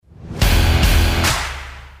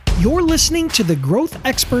You're listening to the Growth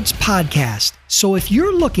Experts Podcast. So if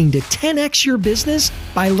you're looking to 10x your business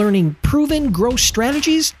by learning proven growth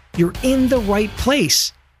strategies, you're in the right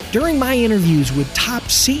place. During my interviews with top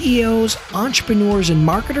CEOs, entrepreneurs, and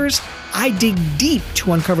marketers, I dig deep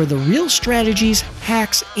to uncover the real strategies,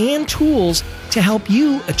 hacks, and tools to help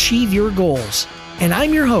you achieve your goals. And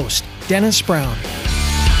I'm your host, Dennis Brown.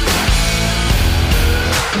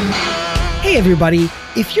 Hey everybody,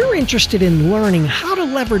 if you're interested in learning how to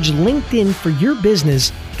leverage LinkedIn for your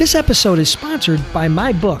business, this episode is sponsored by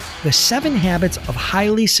my book, The 7 Habits of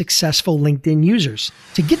Highly Successful LinkedIn Users.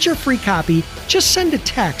 To get your free copy, just send a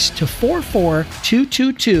text to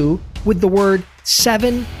 44222 with the word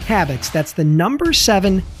 7 habits. That's the number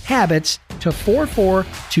 7 habits to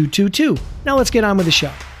 44222. Now let's get on with the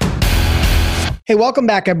show. Hey, welcome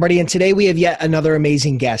back everybody. And today we have yet another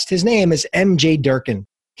amazing guest. His name is MJ Durkin.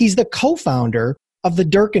 He's the co-founder of the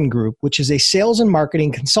Durkin Group, which is a sales and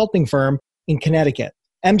marketing consulting firm in Connecticut.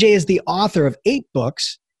 MJ is the author of 8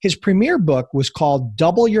 books. His premier book was called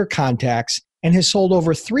Double Your Contacts and has sold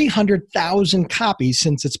over 300,000 copies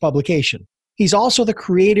since its publication. He's also the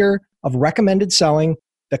creator of Recommended Selling,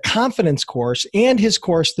 the Confidence Course, and his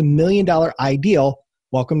course, The $1 Million Ideal.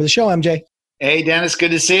 Welcome to the show, MJ. Hey, Dennis.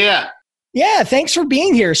 Good to see you. Yeah, thanks for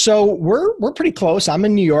being here. So we're pretty close. I'm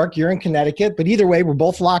in New York, you're in Connecticut, but either way, we're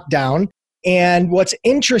both locked down. And what's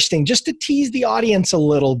interesting, just to tease the audience a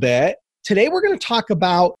little bit, today we're going to talk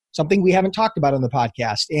about something we haven't talked about on the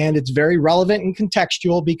podcast. And it's very relevant and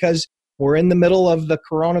contextual because we're in the middle of the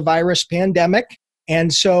coronavirus pandemic.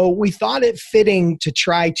 And so we thought it fitting to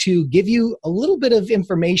try to give you a little bit of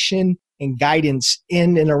information and guidance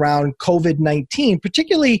in and around COVID-19.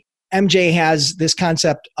 Particularly, MJ has this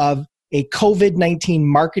concept of a COVID-19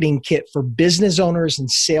 marketing kit for business owners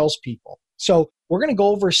and salespeople. So we're going to go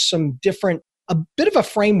over a bit of a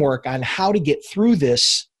framework on how to get through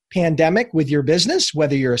this pandemic with your business,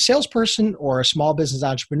 whether you're a salesperson or a small business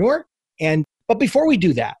entrepreneur. But before we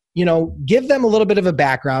do that, give them a little bit of a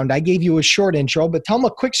background. I gave you a short intro, but tell them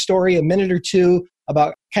a quick story, a minute or two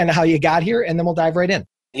about kind of how you got here, and then we'll dive right in.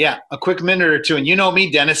 Yeah, a quick minute or two. And you know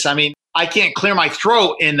me, Dennis. I mean, I can't clear my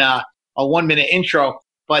throat in a 1-minute intro.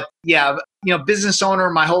 But yeah, business owner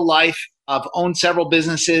my whole life. I've owned several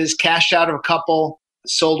businesses, cashed out of a couple,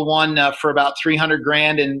 sold one for about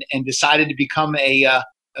 $300,000 and decided to become a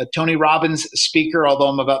Tony Robbins speaker, although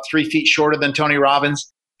I'm about 3 feet shorter than Tony Robbins.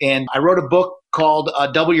 And I wrote a book called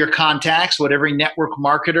Double Your Contacts, what every network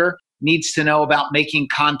marketer needs to know about making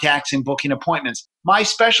contacts and booking appointments. My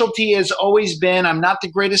specialty has always been, I'm not the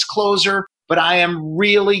greatest closer, but I am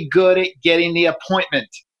really good at getting the appointment.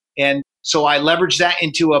 And so I leveraged that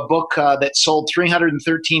into a book that sold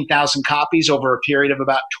 313,000 copies over a period of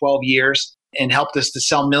about 12 years and helped us to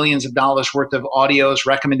sell millions of dollars worth of audios,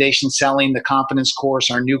 recommendation selling, the Confidence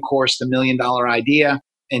Course, our new course, The $1 Million Idea.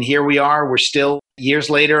 And here we are. We're still years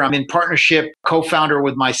later. I'm in partnership, co-founder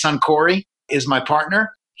with my son, Corey, is my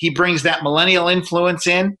partner. He brings that millennial influence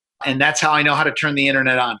in, and that's how I know how to turn the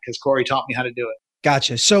internet on because Corey taught me how to do it.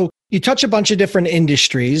 Gotcha. So you touch a bunch of different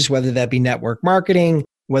industries, whether that be network marketing,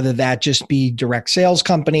 whether that just be direct sales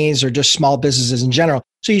companies or just small businesses in general.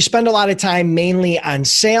 So you spend a lot of time mainly on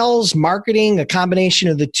sales, marketing, a combination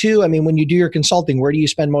of the two. I mean, when you do your consulting, where do you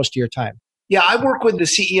spend most of your time? Yeah, I work with the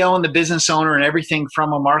CEO and the business owner and everything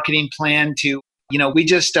from a marketing plan to, we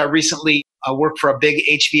just recently worked for a big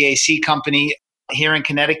HVAC company here in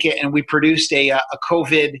Connecticut, and we produced a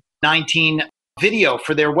COVID-19 video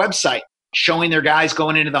for their website showing their guys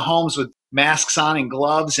going into the homes with masks on and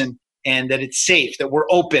gloves and that it's safe, that we're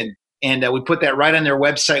open. And we put that right on their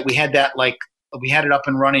website. We had it up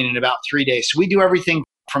and running in about 3 days. So we do everything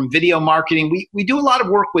from video marketing. We do a lot of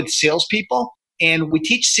work with salespeople, and we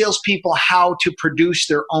teach salespeople how to produce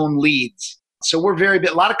their own leads. So a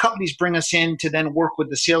lot of companies bring us in to then work with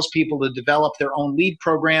the salespeople to develop their own lead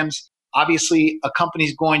programs. Obviously, a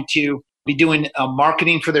company's going to be doing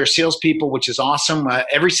marketing for their salespeople, which is awesome.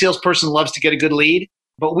 Every salesperson loves to get a good lead,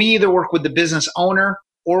 but we either work with the business owner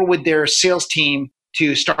or with their sales team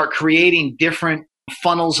to start creating different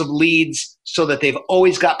funnels of leads so that they've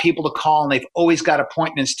always got people to call and they've always got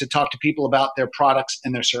appointments to talk to people about their products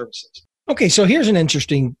and their services. Okay, so here's an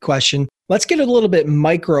interesting question. Let's get a little bit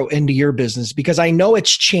micro into your business because I know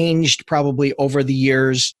it's changed probably over the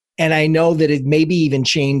years. And I know that it maybe even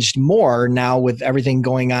changed more now with everything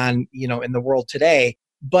going on, in the world today.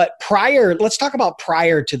 But let's talk about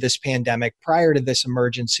prior to this pandemic, prior to this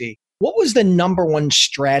emergency. What was the number one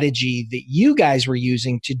strategy that you guys were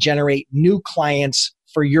using to generate new clients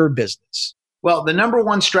for your business? Well, the number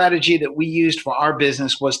one strategy that we used for our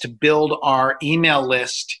business was to build our email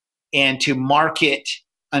list and to market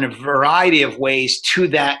in a variety of ways to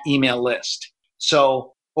that email list.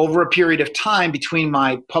 So over a period of time between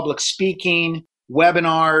my public speaking,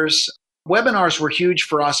 webinars were huge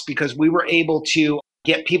for us because we were able to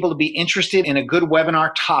get people to be interested in a good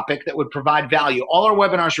webinar topic that would provide value. All our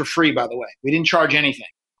webinars were free, by the way. We didn't charge anything.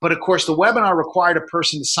 But of course, the webinar required a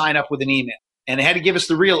person to sign up with an email. And they had to give us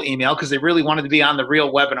the real email because they really wanted to be on the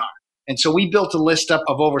real webinar. And so we built a list up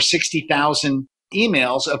of over 60,000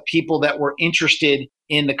 emails of people that were interested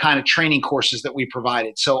in the kind of training courses that we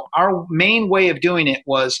provided. So our main way of doing it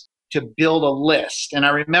was to build a list. And I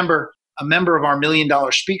remember a member of our $1 Million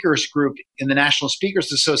Speakers group in the National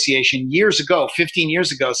Speakers Association years ago, 15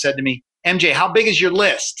 years ago, said to me, MJ, how big is your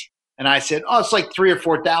list? And I said, oh, it's like 3,000 or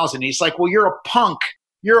 4,000. He's like, well, you're a punk.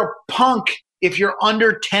 You're a punk if you're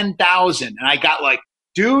under 10,000. And I got like,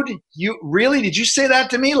 dude, you really, did you say that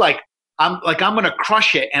to me? I'm going to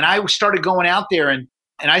crush it. And I started going out there and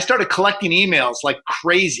I started collecting emails like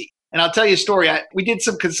crazy. And I'll tell you a story. We did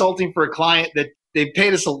some consulting for a client that they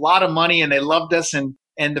paid us a lot of money and they loved us. And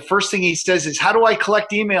the first thing he says is, how do I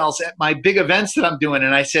collect emails at my big events that I'm doing?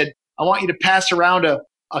 And I said, I want you to pass around a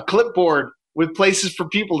clipboard with places for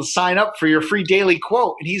people to sign up for your free daily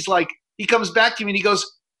quote. And he's like, he comes back to me and he goes,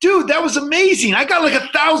 dude, that was amazing. I got like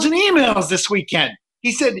 1,000 emails this weekend.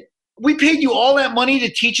 He said, we paid you all that money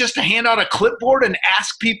to teach us to hand out a clipboard and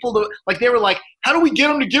ask people to, like, they were like, how do we get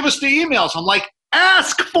them to give us the emails? I'm like,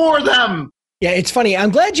 ask for them. Yeah, it's funny.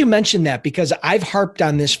 I'm glad you mentioned that because I've harped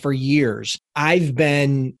on this for years. I've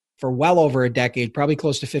been, for well over a decade, probably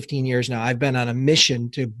close to 15 years now, I've been on a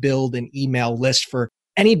mission to build an email list for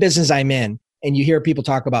any business I'm in. And you hear people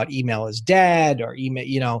talk about email is dead or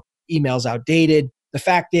email's outdated. The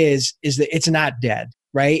fact is that it's not dead,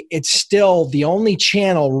 right? It's still the only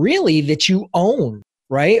channel really that you own,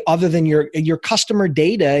 right? Other than your customer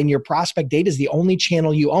data and your prospect data is the only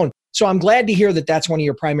channel you own. So I'm glad to hear that that's one of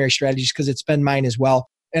your primary strategies because it's been mine as well.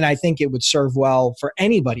 And I think it would serve well for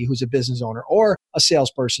anybody who's a business owner or a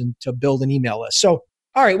salesperson to build an email list. So,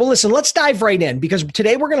 all right, well, listen, let's dive right in because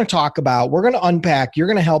today we're going to unpack, you're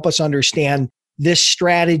going to help us understand this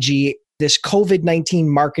strategy, this COVID-19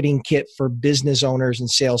 marketing kit for business owners and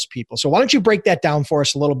salespeople. So why don't you break that down for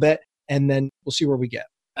us a little bit and then we'll see where we get.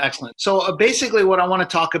 Excellent. So basically what I want to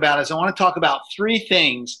talk about is I want to talk about 3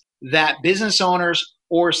 things that business owners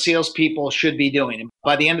or salespeople should be doing. And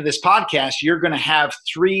by the end of this podcast, you're going to have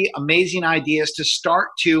 3 amazing ideas to start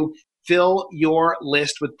to fill your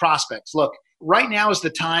list with prospects. Look, right now is the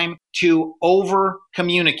time to over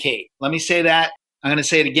communicate. Let me say that. I'm going to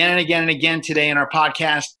say it again and again and again today in our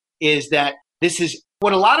podcast is that this is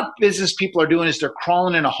what a lot of business people are doing is they're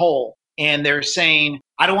crawling in a hole and they're saying,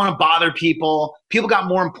 I don't want to bother people. People got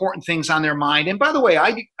more important things on their mind. And by the way,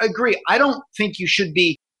 I agree. I don't think you should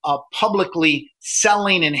be publicly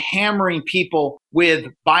selling and hammering people with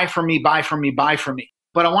buy from me, buy from me, buy from me.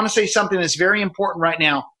 But I want to say something that's very important right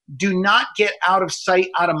now. Do not get out of sight,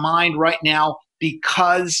 out of mind right now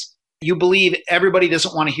because you believe everybody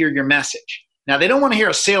doesn't want to hear your message. Now, they don't want to hear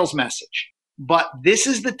a sales message, but this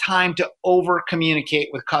is the time to over communicate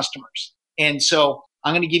with customers. And so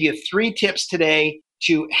I'm going to give you 3 tips today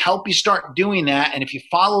to help you start doing that. And if you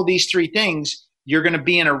follow these 3 things, you're going to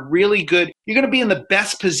be in you're going to be in the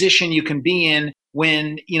best position you can be in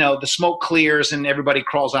when, the smoke clears and everybody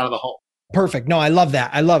crawls out of the hole. Perfect. No, I love that.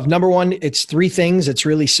 I love number 1, it's 3 things. It's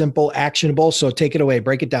really simple, actionable. So take it away.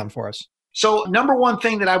 Break it down for us. So number 1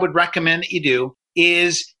 thing that I would recommend that you do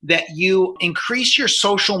is that you increase your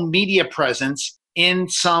social media presence in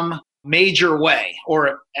some major way,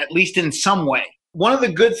 or at least in some way. One of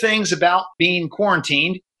the good things about being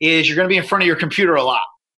quarantined is you're going to be in front of your computer a lot.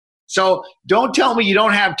 So don't tell me you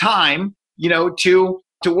don't have time,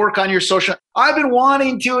 to work on your social. I've been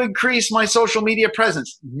wanting to increase my social media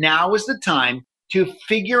presence. Now is the time to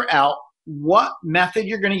figure out what method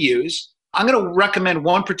you're going to use. I'm going to recommend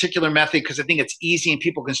one particular method because I think it's easy and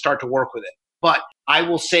people can start to work with it. But I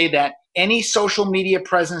will say that any social media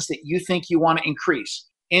presence that you think you want to increase,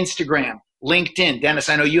 Instagram, LinkedIn. Dennis,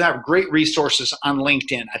 I know you have great resources on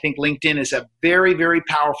LinkedIn. I think LinkedIn is a very, very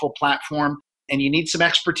powerful platform. And you need some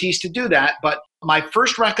expertise to do that. But my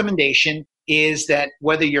first recommendation is that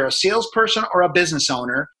whether you're a salesperson or a business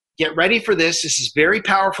owner, get ready for this. This is very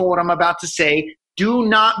powerful, what I'm about to say. Do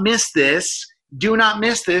not miss this. Do not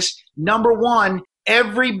miss this. Number 1,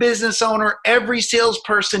 every business owner, every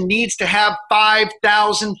salesperson needs to have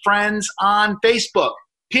 5,000 friends on Facebook,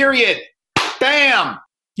 period. Bam.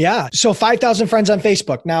 Yeah. So 5,000 friends on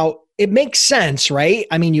Facebook. Now, it makes sense, right?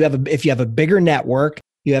 I mean, if you have a bigger network,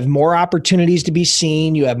 you have more opportunities to be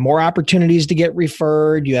seen. You have more opportunities to get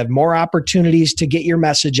referred. You have more opportunities to get your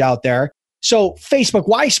message out there. So Facebook,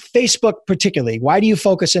 why Facebook particularly? Why do you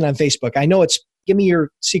focus in on Facebook? I know give me your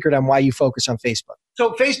secret on why you focus on Facebook.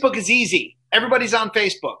 So Facebook is easy. Everybody's on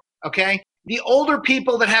Facebook, okay? The older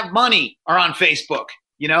people that have money are on Facebook,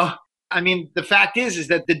 the fact is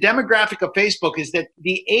that the demographic of Facebook is that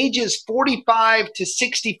the ages 45 to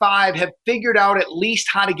 65 have figured out at least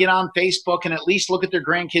how to get on Facebook and at least look at their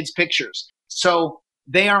grandkids' pictures. So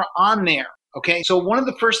they are on there. Okay. So one of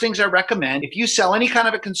the first things I recommend, if you sell any kind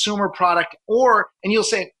of a consumer product and you'll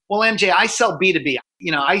say, well, MJ, I sell B2B,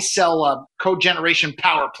 I sell code generation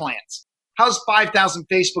power plants. How's 5,000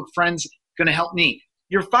 Facebook friends going to help me?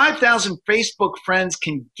 Your 5,000 Facebook friends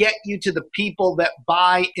can get you to the people that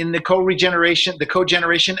buy in the code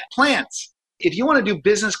generation plants. If you want to do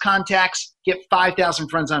business contacts, get 5,000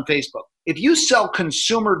 friends on Facebook. If you sell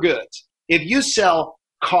consumer goods, if you sell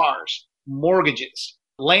cars, mortgages,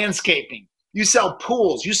 landscaping, you sell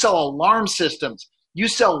pools, you sell alarm systems, you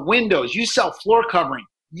sell windows, you sell floor covering.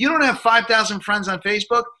 You don't have 5,000 friends on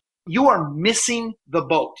Facebook, you are missing the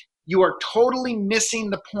boat. You are totally missing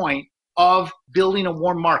the point of building a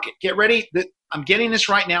warm market. Get ready. I'm getting this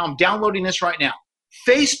right now. I'm downloading this right now.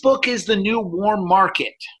 Facebook is the new warm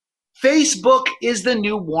market. Facebook is the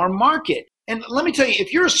new warm market. And let me tell you,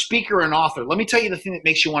 if you're a speaker or an author, let me tell you the thing that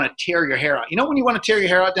makes you want to tear your hair out. You know when you want to tear your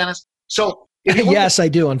hair out, Dennis? So yes, I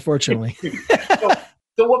do, unfortunately.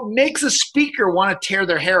 So what makes a speaker want to tear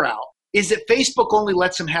their hair out is that Facebook only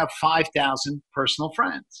lets them have 5,000 personal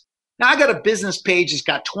friends. Now, I got a business page that's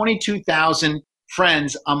got 22,000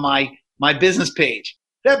 friends on my business page.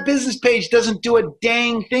 That business page doesn't do a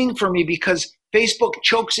dang thing for me because Facebook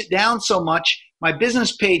chokes it down so much. My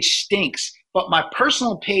business page stinks, but my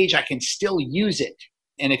personal page, I can still use it.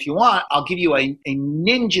 And if you want, I'll give you a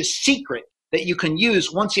ninja secret that you can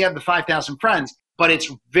use once you have the 5,000 friends. But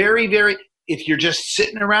it's very, very, if you're just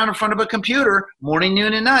sitting around in front of a computer morning,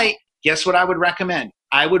 noon, and night, guess what I would recommend?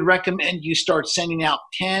 I would recommend you start sending out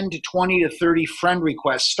 10 to 20 to 30 friend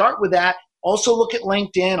requests. Start with that. Also look at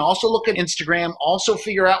LinkedIn. Also look at Instagram. Also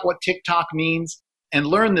figure out what TikTok means and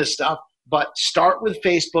learn this stuff. But start with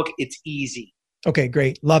Facebook. It's easy. Okay,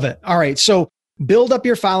 great. Love it. All right. So build up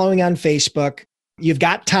your following on Facebook. You've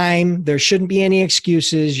got time. There shouldn't be any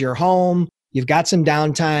excuses. You're home. You've got some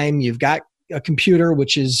downtime. You've got a computer,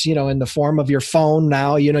 which is, in the form of your phone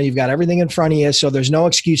now. You've got everything in front of you. So there's no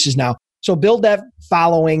excuses now. So build that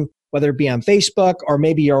following, whether it be on Facebook or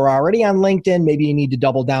maybe you're already on LinkedIn. Maybe you need to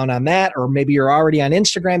double down on that. Or maybe you're already on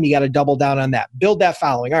Instagram. You got to double down on that. Build that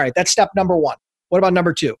following. All right. That's step number one. What about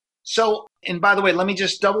number two? So, and by the way, let me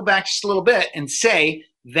just double back just a little bit and say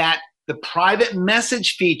that the private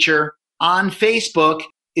message feature on Facebook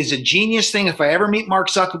is a genius thing. If I ever meet Mark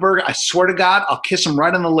Zuckerberg, I swear to God, I'll kiss him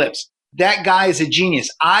right on the lips. That guy is a genius.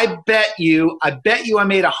 I bet you I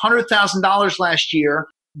made $100,000 last year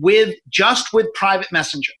with private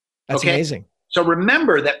messenger. That's amazing. So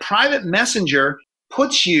remember that private messenger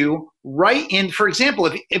puts you right in, for example,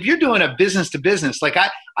 if you're doing a business to business, like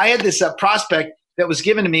I had this prospect that was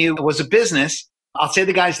given to me. It was a business. I'll say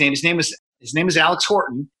the guy's name. His name is Alex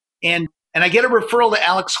Horton. And I get a referral to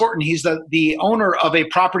Alex Horton. He's the owner of a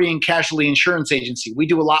property and casualty insurance agency. We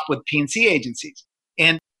do a lot with P&C agencies.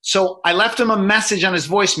 And so I left him a message on his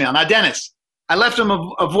voicemail. Now, Dennis, I left him a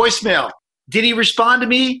voicemail. Did he respond to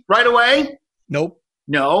me right away? Nope.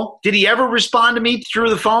 No. Did he ever respond to me through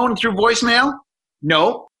the phone, through voicemail?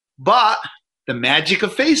 No. But the magic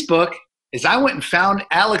of Facebook is I went and found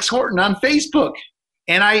Alex Horton on Facebook.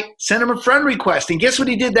 And I sent him a friend request. And guess what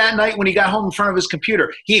he did that night when he got home in front of his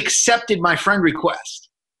computer? He accepted my friend request.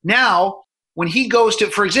 Now, when he goes to,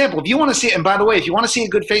 for example, if you want to see, and by the way, if you want to see a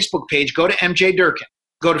good Facebook page, go to MJ Durkin.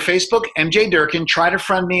 Go to Facebook, MJ Durkin, try to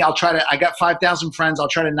friend me. I got 5,000 friends. I'll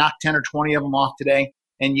try to knock 10 or 20 of them off today.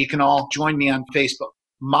 And you can all join me on Facebook.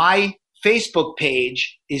 My Facebook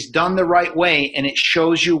page is done the right way, and it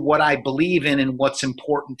shows you what I believe in and what's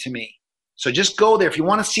important to me. So just go there. If you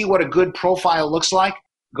want to see what a good profile looks like,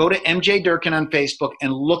 go to MJ Durkin on Facebook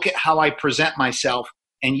and look at how I present myself.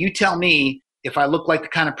 And you tell me if I look like the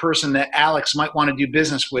kind of person that Alex might want to do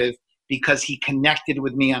business with because he connected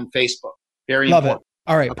with me on Facebook. Very Love important. It.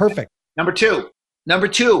 All right, okay. Perfect. Number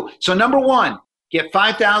two. So number one, get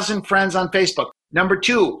 5,000 friends on Facebook. Number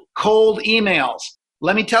two, cold emails.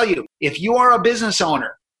 Let me tell you, if you are a business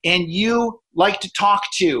owner and you like to talk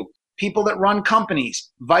to people that run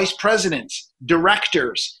companies, vice presidents,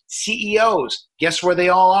 directors, CEOs, guess where they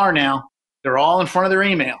all are now? They're all in front of their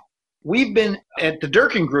email. We've been at the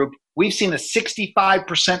Durkin Group, we've seen a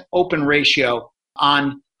 65% open ratio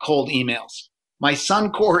on cold emails. My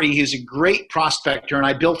son, Corey, he's a great prospector, and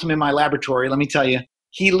I built him in my laboratory. Let me tell you,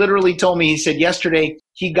 he literally told me, he said yesterday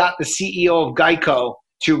he got the CEO of Geico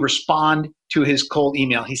to respond to his cold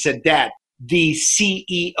email. He said, Dad, the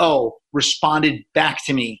CEO responded back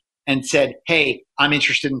to me and said, hey, I'm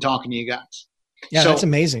interested in talking to you guys. Yeah, that's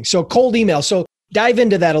amazing. So cold email. So dive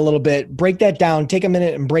into that a little bit, break that down, take a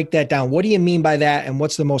minute and break that down. What do you mean by that? And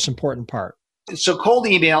what's the most important part? So cold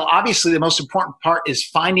email, obviously the most important part is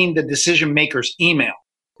finding the decision maker's email,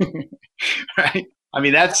 right? I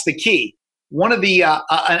mean, that's the key. One of the,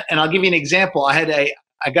 and I'll give you an example. I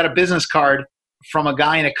got a business card from a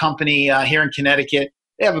guy in a company here in Connecticut.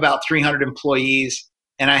 They have about 300 employees.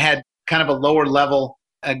 And I had kind of a lower level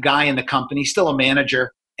guy in the company, still a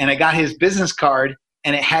manager. And I got his business card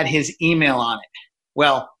and it had his email on it.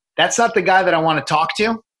 Well, that's not the guy that I want to talk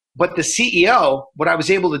to. But the CEO, what I was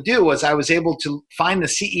able to do was I was able to find the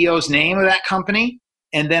CEO's name of that company.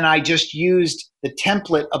 And then I just used the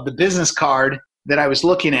template of the business card that I was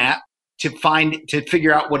looking at to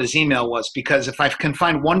figure out what his email was. Because if I can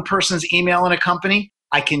find one person's email in a company,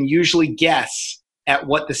 I can usually guess at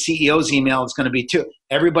what the CEO's email is going to be too.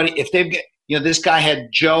 Everybody, if they've, this guy had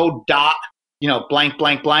Joe dot, blank,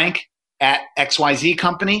 blank, blank at XYZ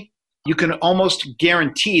company, you can almost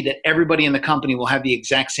guarantee that everybody in the company will have the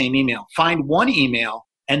exact same email. Find one email,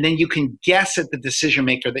 and then you can guess at the decision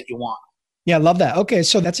maker that you want. Yeah, I love that. Okay,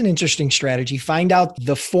 so that's an interesting strategy. Find out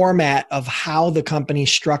the format of how the company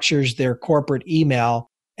structures their corporate email,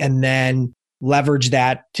 and then leverage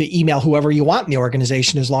that to email whoever you want in the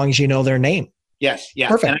organization as long as you know their name. Yes. Yeah.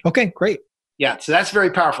 Perfect. Okay, great. Yeah, so that's very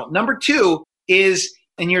powerful. Number 2 is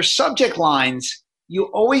in your subject lines, you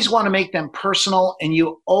always want to make them personal, and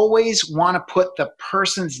you always want to put the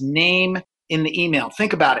person's name in the email.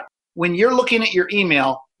 Think about it. When you're looking at your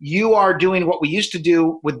email, you are doing what we used to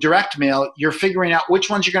do with direct mail. You're figuring out which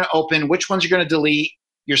ones you're going to open, which ones you're going to delete.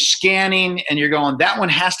 You're scanning and you're going, that one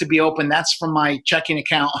has to be open. That's from my checking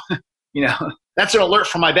account. That's an alert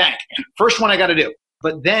from my bank. First one I got to do.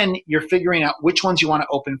 But then you're figuring out which ones you want to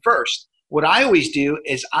open first. What I always do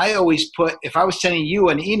is I always put, if I was sending you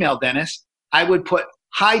an email, Dennis, I would put,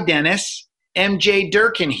 hi, Dennis, MJ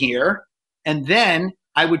Durkin here. And then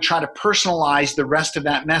I would try to personalize the rest of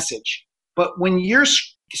that message. But when you're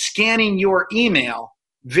scanning your email,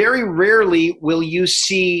 very rarely will you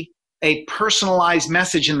see a personalized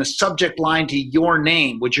message in the subject line to your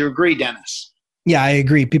name. Would you agree, Dennis? Yeah, I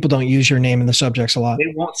agree. People don't use your name in the subjects a lot.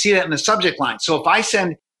 They won't see that in the subject line. So if I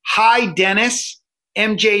send, hi, Dennis,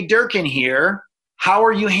 MJ Durkin here, how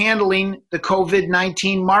are you handling the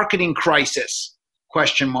COVID-19 marketing crisis? ?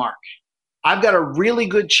 I've got a really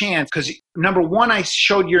good chance because number 1, I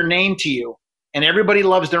showed your name to you and everybody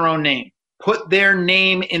loves their own name. Put their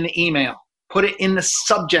name in the email. Put it in the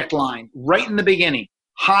subject line right in the beginning.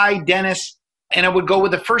 Hi, Dennis. And I would go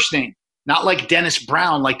with the first name, not like Dennis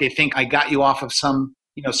Brown, like they think I got you off of some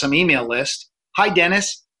email list. Hi,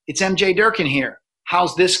 Dennis. It's MJ Durkin here.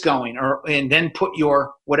 How's this going? And then put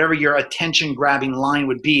whatever your attention grabbing line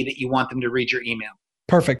would be that you want them to read your email.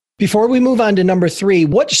 Perfect. Before we move on to number 3,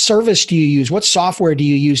 what service do you use? What software do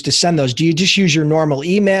you use to send those? Do you just use your normal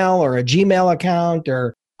email or a Gmail account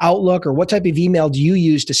or Outlook, or what type of email do you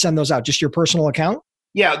use to send those out? Just your personal account?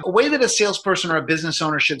 Yeah. The way that a salesperson or a business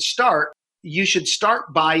owner should start, you should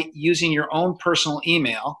start by using your own personal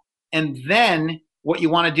email. And then what you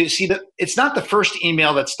want to do, it's not the first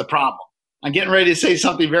email that's the problem. I'm getting ready to say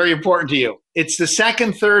something very important to you. It's the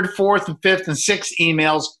 2nd, 3rd, 4th, and 5th, and 6th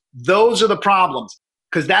emails. Those are the problems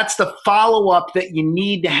because that's the follow-up that you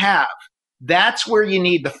need to have. That's where you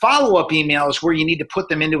need the follow-up email is where you need to put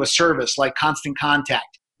them into a service like Constant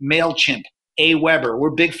Contact, MailChimp, Aweber. We're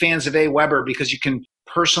big fans of Aweber because you can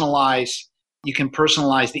personalize the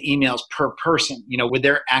emails per person, with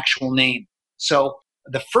their actual name. So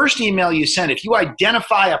the first email you send, if you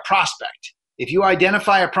identify a prospect,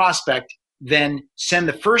 then send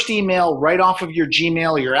the first email right off of your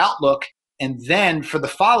Gmail or your Outlook. And then for the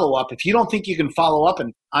follow-up, if you don't think you can follow up,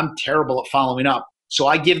 and I'm terrible at following up, so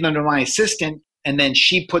I give them to my assistant, and then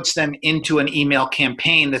she puts them into an email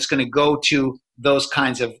campaign that's going to go to those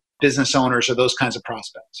kinds of business owners or those kinds of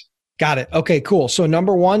prospects. Got it. Okay, cool. So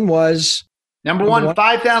number 1 was? Number one,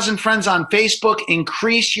 5,000 friends on Facebook.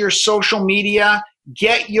 Increase your social media.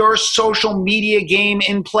 Get your social media game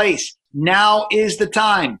in place. Now is the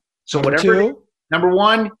time. So number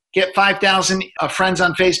 1, get 5,000 friends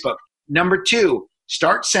on Facebook. Number 2,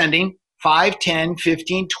 start sending 5, 10,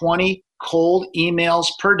 15, 20 cold emails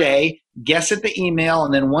per day. Guess at the email.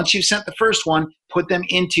 And then once you've sent the first one, put them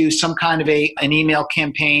into some kind of an email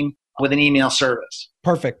campaign with an email service.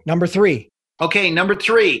 Perfect. Number 3. Okay, number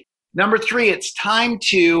 3. It's time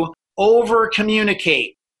to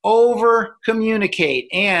over-communicate.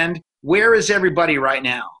 And where is everybody right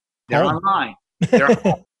now? They're online.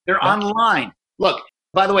 They're online. Look,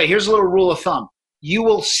 By the way, here's a little rule of thumb. You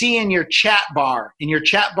will see in your chat bar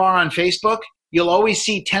on Facebook, you'll always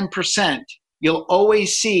see 10%. You'll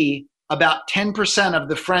always see about 10% of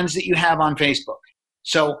the friends that you have on Facebook.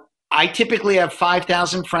 So I typically have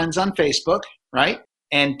 5,000 friends on Facebook, right?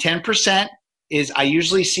 And 10% is I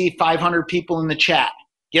usually see 500 people in the chat.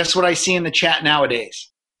 Guess what I see in the chat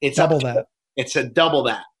nowadays? It's double that. It's a double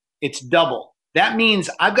that. It's double. That means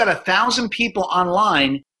I've got 1,000 people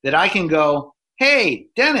online that I can go, hey,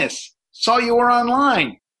 Dennis, saw you were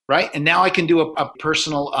online, right? And now I can do a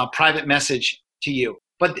personal private message to you.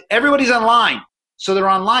 But everybody's online. So they're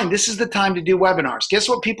online. This is the time to do webinars. Guess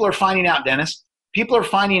what people are finding out, Dennis? People are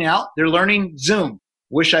finding out they're learning Zoom.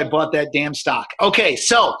 Wish I bought that damn stock. Okay,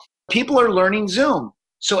 so people are learning Zoom.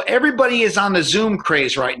 So everybody is on the Zoom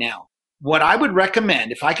craze right now. What I would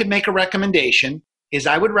recommend, if I could make a recommendation, is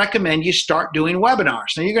I would recommend you start doing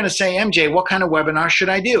webinars. Now you're going to say, MJ, what kind of webinar should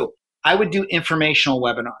I do? I would do informational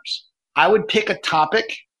webinars. I would pick a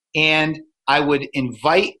topic and I would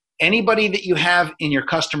invite anybody that you have in your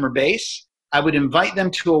customer base. I would invite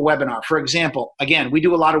them to a webinar. For example, again, we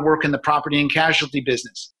do a lot of work in the property and casualty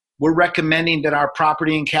business. We're recommending that our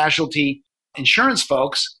property and casualty insurance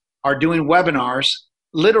folks are doing webinars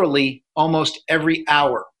literally almost every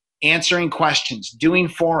hour, answering questions, doing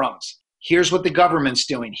forums. Here's what the government's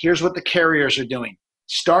doing. Here's what the carriers are doing.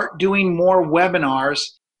 Start doing more webinars,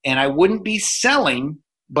 and I wouldn't be selling,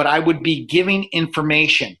 but I would be giving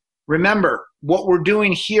information. Remember, what we're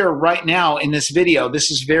doing here right now in this video,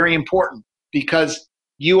 this is very important because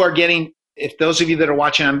you are getting, if those of you that are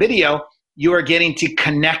watching on video, you are getting to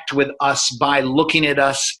connect with us by looking at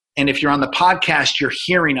us. And if you're on the podcast, you're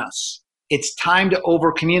hearing us. It's time to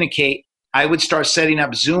over communicate. I would start setting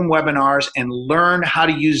up Zoom webinars and learn how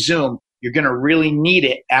to use Zoom. You're going to really need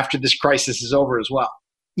it after this crisis is over as well.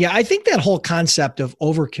 Yeah, I think that whole concept of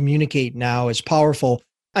over communicate now is powerful.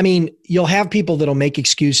 I mean, you'll have people that'll make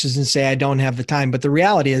excuses and say, I don't have the time. But the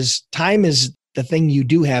reality is time is the thing you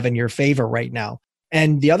do have in your favor right now.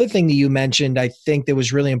 And the other thing that you mentioned, I think that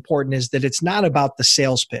was really important is that it's not about the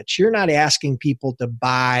sales pitch. You're not asking people to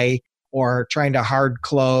buy or trying to hard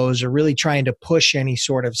close or really trying to push any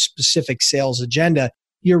sort of specific sales agenda.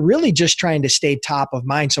 You're really just trying to stay top of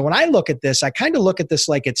mind. So when I look at this, I kind of look at this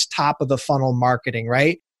like it's top of the funnel marketing,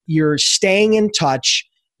 right? You're staying in touch,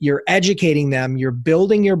 you're educating them, you're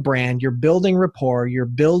building your brand, you're building rapport, you're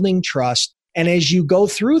building trust. And as you go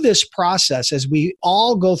through this process, as we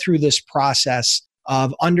all go through this process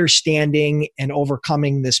of understanding and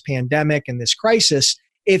overcoming this pandemic and this crisis,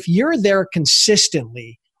 if you're there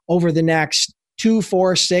consistently over the next 2,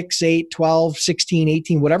 4, 6, 8, 12, 16,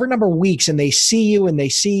 18, whatever number of weeks, and they see you and they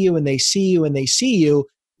see you and they see you and they see you,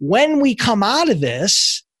 when we come out of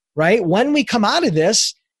this, right? When we come out of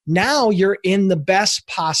this, now you're in the best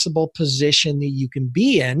possible position that you can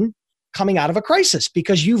be in coming out of a crisis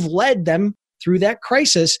because you've led them through that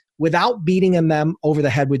crisis without beating them over the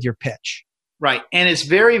head with your pitch. Right. And it's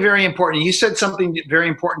very, very important. You said something very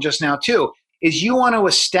important just now too, is you want to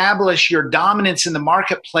establish your dominance in the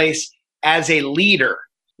marketplace as a leader,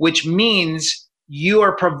 which means you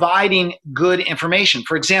are providing good information.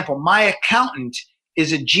 For example, my accountant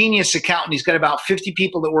is a genius accountant. He's got about 50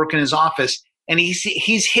 people that work in his office, and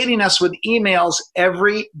he's hitting us with emails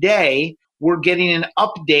every day. We're getting an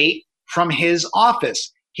update from his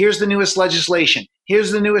office. Here's the newest legislation.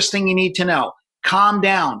 Here's the newest thing you need to know. Calm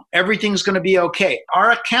down. Everything's going to be okay.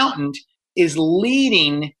 Our accountant is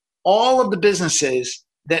leading all of the businesses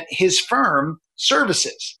that his firm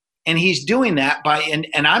services. And he's doing that by, and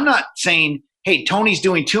I'm not saying, hey, Tony's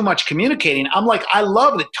doing too much communicating. I'm like, I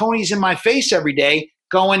love that Tony's in my face every day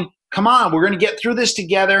going, come on, we're going to get through this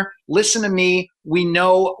together. Listen to me. We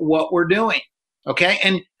know what we're doing. Okay.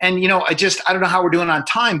 And you know, I don't know how we're doing on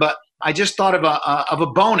time, but I just thought of a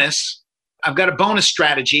bonus. I've got a bonus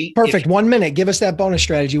strategy. Perfect. 1 minute. Give us that bonus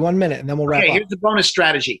strategy. 1 minute, and then we'll wrap up. Here's the bonus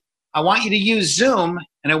strategy. I want you to use Zoom,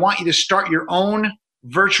 and I want you to start your own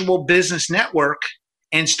virtual business network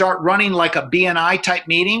and start running like a BNI type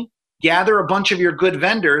meeting. Gather a bunch of your good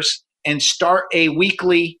vendors and start a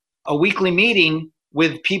weekly meeting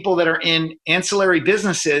with people that are in ancillary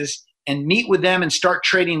businesses and meet with them and start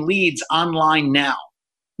trading leads online now.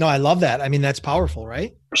 No, I love that. I mean, that's powerful,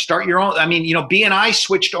 right? Start your own. I mean, you know, BNI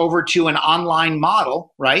switched over to an online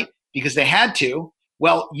model, right? Because they had to.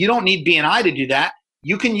 Well, you don't need BNI to do that.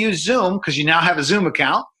 You can use Zoom because you now have a Zoom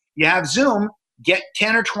account. You have Zoom, get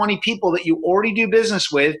 10 or 20 people that you already do business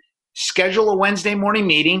with, schedule a Wednesday morning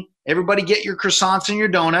meeting. Everybody get your croissants and your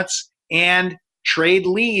donuts and trade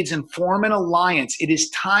leads and form an alliance. It is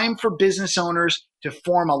time for business owners to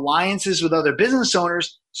form alliances with other business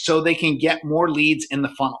owners so they can get more leads in the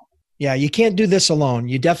funnel. Yeah, you can't do this alone.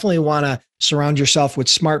 You definitely want to surround yourself with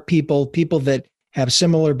smart people, people that have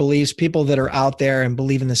similar beliefs, people that are out there and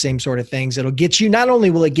believe in the same sort of things. It'll get you, not only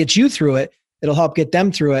will it get you through it, it'll help get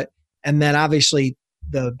them through it. And then obviously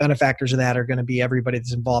the benefactors of that are going to be everybody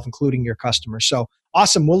that's involved, including your customers. So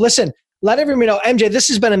awesome. Well, listen, let everybody know, MJ, this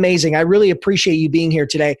has been amazing. I really appreciate you being here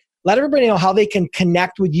today. Let everybody know how they can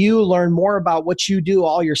connect with you, learn more about what you do,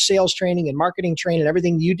 all your sales training and marketing training and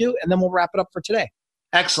everything you do. And then we'll wrap it up for today.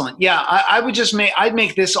 Excellent. Yeah, I'd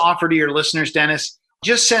make this offer to your listeners, Dennis.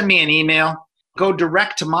 Just send me an email. Go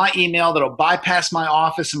direct to my email that'll bypass my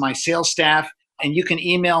office and my sales staff. And you can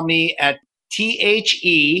email me at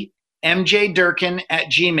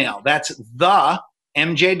themjdurkin@gmail. That's the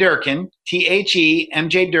MJ Durkin,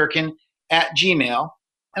 themjdurkin@gmail.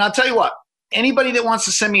 And I'll tell you what, anybody that wants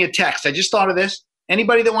to send me a text, I just thought of this.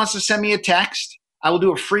 Anybody that wants to send me a text, I will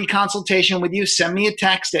do a free consultation with you. Send me a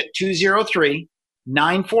text at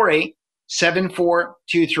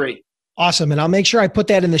 203-948-7423. Awesome. And I'll make sure I put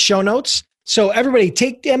that in the show notes. So everybody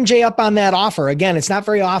take MJ up on that offer. Again, it's not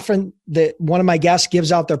very often that one of my guests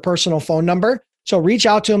gives out their personal phone number. So reach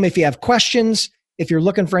out to him if you have questions, if you're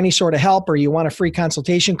looking for any sort of help or you want a free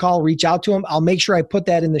consultation call, reach out to him. I'll make sure I put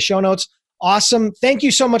that in the show notes. Awesome. Thank you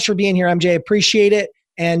so much for being here, MJ. Appreciate it.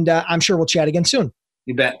 And I'm sure we'll chat again soon.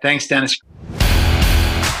 You bet. Thanks, Dennis.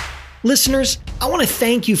 Listeners, I want to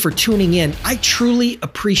thank you for tuning in. I truly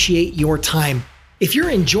appreciate your time. If you're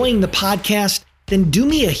enjoying the podcast, then do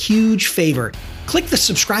me a huge favor. Click the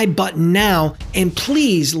subscribe button now and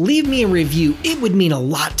please leave me a review. It would mean a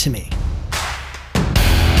lot to me.